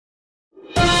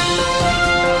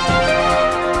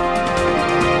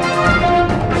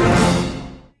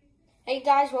Hey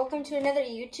guys, welcome to another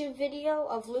YouTube video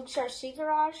of Luke's RC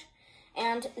Garage.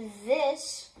 And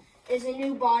this is a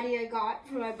new body I got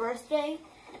for my birthday.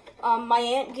 My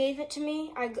aunt gave it to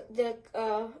me.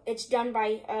 It's done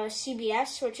by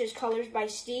CBS, which is Colors by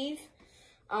Steve.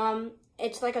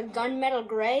 It's like a gunmetal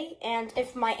gray, and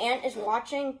if my aunt is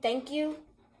watching, thank you.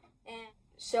 And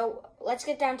so let's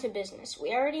get down to business.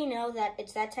 We already know that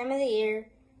it's that time of the year.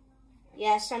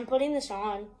 Yes, I'm putting this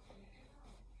on.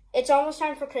 It's almost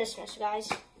time for Christmas, guys.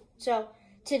 So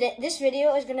today, this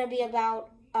video is going to be about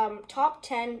top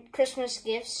 10 Christmas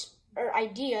gifts or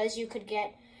ideas you could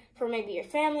get for maybe your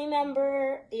family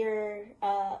member, your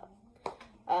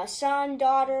son,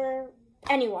 daughter,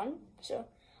 anyone. So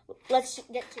let's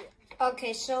get to it.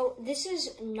 Okay, so this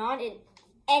is not in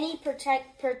any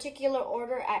particular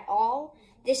order at all.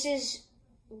 This is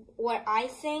what I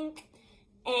think,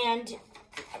 and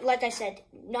like I said,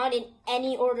 not in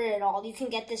any order at all. You can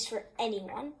get this for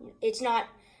anyone. It's not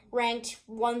ranked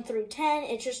 1 through 10.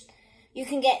 It's just, you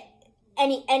can get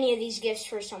any of these gifts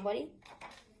for somebody.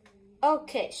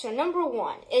 Okay, so number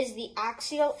 1 is the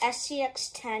Axial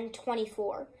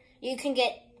SCX-10-24. You can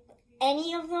get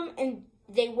any of them and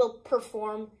they will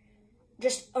perform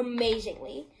just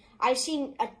amazingly. I've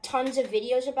seen tons of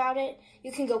videos about it.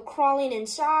 You can go crawling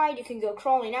inside, you can go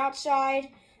crawling outside.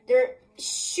 They're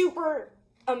super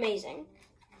amazing.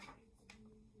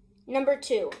 Number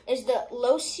 2 is the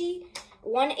Losi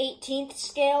 1/18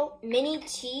 scale Mini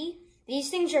T.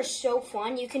 These things are so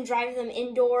fun. You can drive them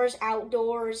indoors,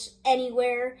 outdoors,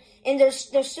 anywhere, and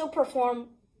they'll still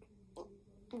perform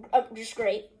just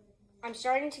great. I'm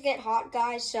starting to get hot,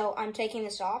 guys, so I'm taking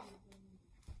this off.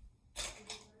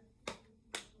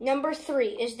 Number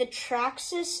 3 is the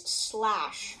Traxxas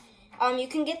Slash. You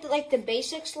can get the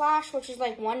basic Slash, which is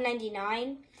like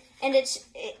 $1.99, and it's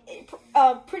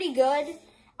pretty good.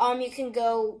 You can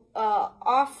go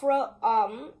off-road,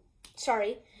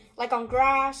 like on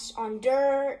grass, on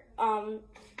dirt.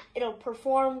 It'll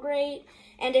perform great.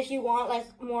 And if you want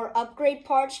like more upgrade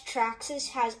parts, Traxxas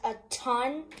has a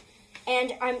ton.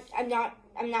 And I'm not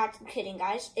kidding,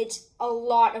 guys. It's a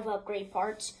lot of upgrade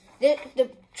parts. The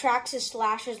Traxxas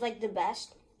Slash is like the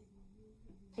best.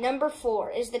 Number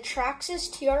 4 is the Traxxas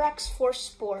TRX Force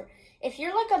Sport. If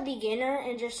you're like a beginner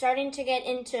and you're starting to get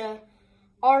into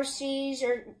RCs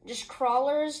or just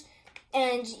crawlers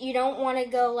and you don't want to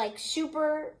go like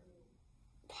super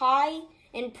high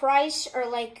in price, or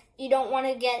like you don't want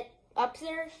to get up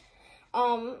there,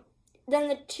 then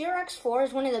the TRX4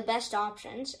 is one of the best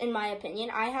options in my opinion.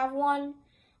 I have one.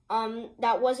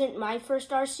 That wasn't my first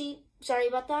RC. Sorry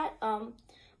about that.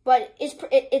 But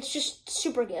it's just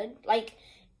super good. Like,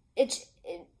 it's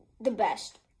the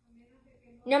best.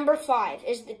 Number 5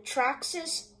 is the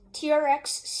Traxxas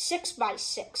TRX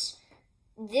 6x6.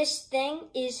 This thing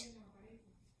is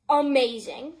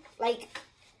amazing. Like,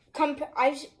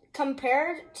 I've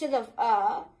compared to the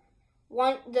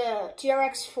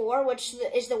TRX4, which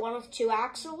is the one with 2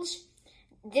 axles.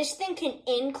 This thing can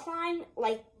incline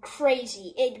like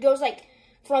crazy. It goes like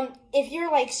from, if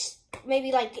you're like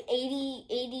maybe like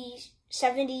 80,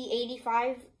 70,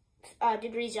 85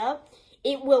 degrees up,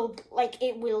 it will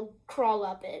crawl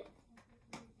up it.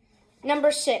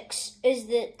 Number 6 is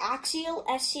the Axial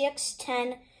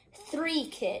SCX-10 3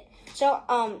 kit. So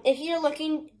if you're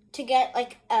looking to get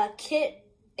like a kit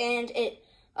and a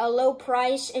low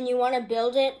price, and you want to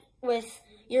build it with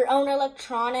your own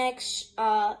electronics,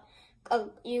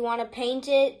 you want to paint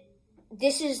it,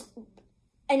 this is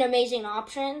an amazing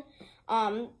option.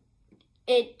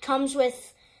 It comes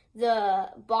with the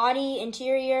body,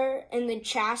 interior, and the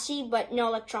chassis, but no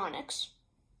electronics.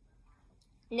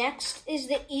 Next is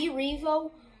the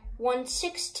eRevo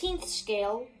 1/16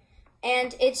 scale,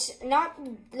 and it's not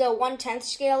the 1/10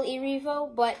 scale eRevo,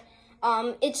 but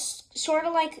it's sort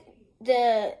of like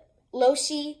the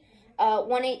Losi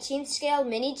 1/18 scale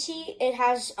Mini T. It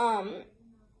has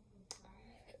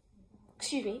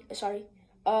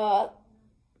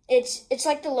it's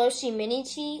like the Losi Mini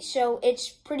T, so it's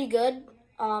pretty good.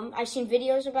 I've seen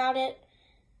videos about it.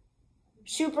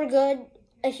 Super good.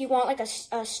 If you want like a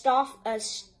stocking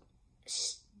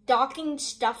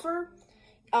stuffer,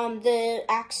 the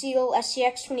Axial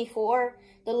SCX-24,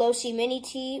 the Losi Mini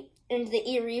T, and the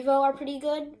eRevo are pretty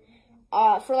good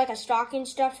for like a stocking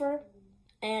stuffer.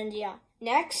 And yeah.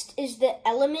 Next is the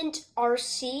Element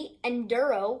RC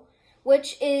Enduro,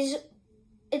 which is,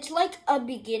 it's like a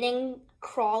beginning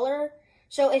crawler.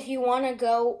 So if you want to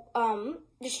go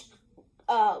just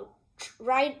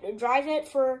drive it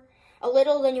for a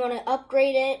little, then you want to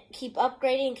upgrade it, keep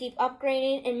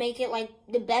upgrading, and make it like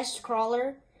the best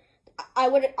crawler, I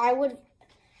would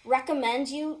recommend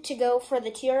you to go for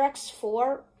the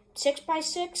TRX4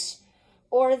 6x6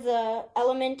 or the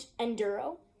Element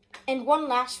Enduro. And one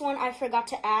last one I forgot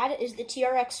to add is the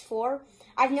TRX4.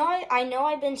 I know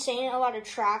I've been saying a lot of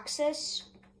Traxxas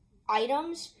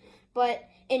items, but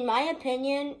in my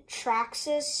opinion,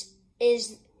 Traxxas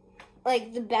is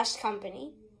like the best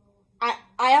company.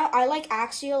 I like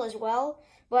Axial as well,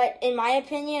 but in my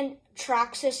opinion,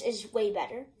 Traxxas is way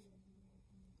better.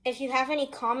 If you have any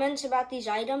comments about these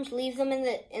items, leave them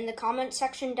in the comment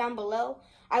section down below.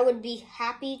 I would be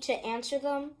happy to answer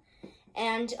them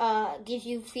and give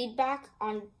you feedback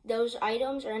on those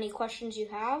items or any questions you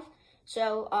have.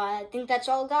 So I think that's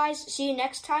all, guys. See you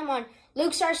next time on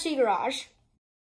Luke's RC Garage.